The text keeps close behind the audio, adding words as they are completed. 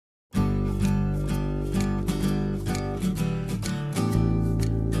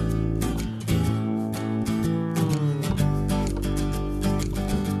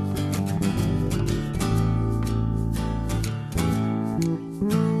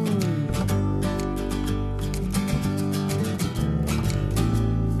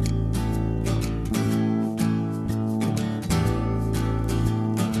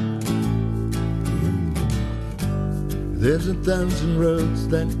There's 1,000 roads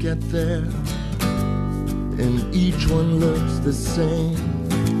that get there, and each one looks the same.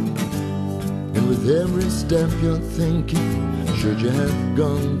 And with every step you're thinking, should you have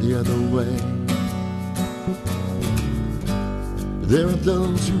gone the other way? There are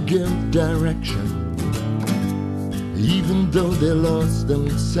those who give direction, even though they're lost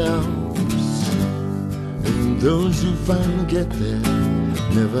themselves. And those who finally get there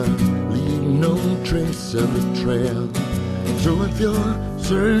never leave no trace of a trail. So if you're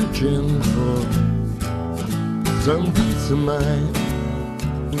searching for some peace of mind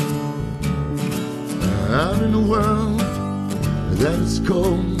out in a world that is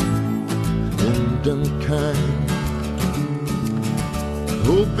cold and unkind,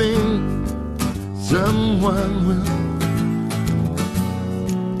 hoping someone will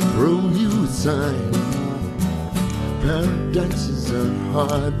throw you a sign. Paradise is a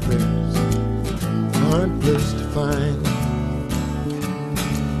hard place to find.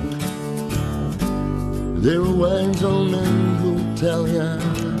 There are wise old men who'll tell ya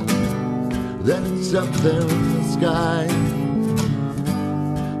that it's up there in the sky,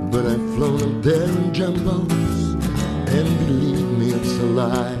 but I've flown up there in jumbos, and believe me, it's a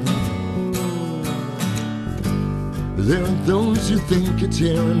lie. There are those who think it's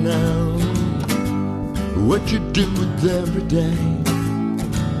here and now, what you do with every day.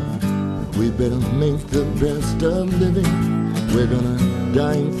 We better make the best of living, we're gonna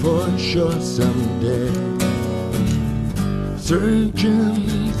die for sure someday.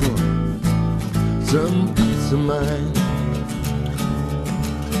 Searching for some peace of mind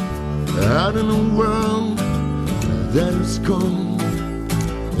out in a world that is cold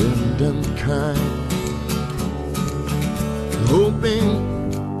and unkind, hoping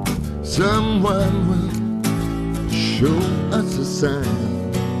someone will show us a sign.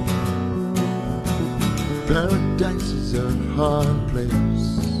 Paradise is a hard place.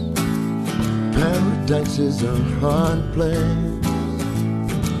 Paradise is a hard place.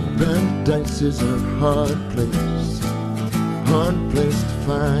 Paradise is a hard place to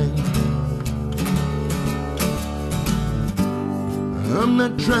find. I'm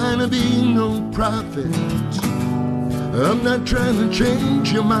not trying to be no prophet, I'm not trying to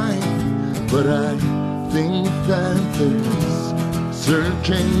change your mind, but I think that this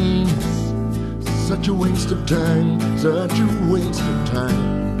searching is such a waste of time, such a waste of time.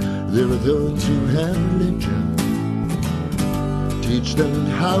 There are those who have religion, teach them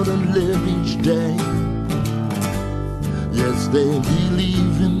how to live each day. Yes, they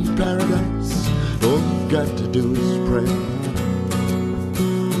believe in paradise, all you've got to do is pray.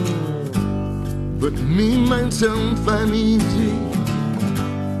 But me, myself, I'm easy,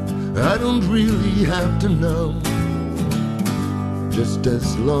 I don't really have to know. Just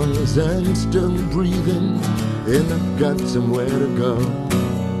as long as I'm still breathing and I've got somewhere to go.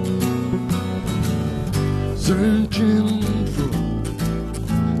 Searching for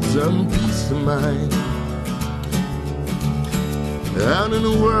some peace of mind out in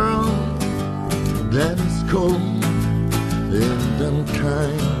a world that is cold and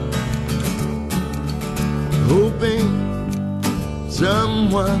unkind, hoping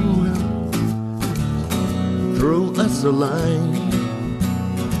someone will throw us a line.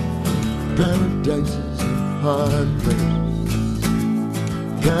 Paradise is a hard place.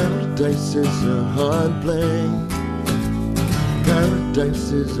 Paradise is a hard place.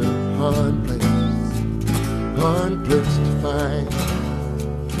 Paradise is a hard place to find.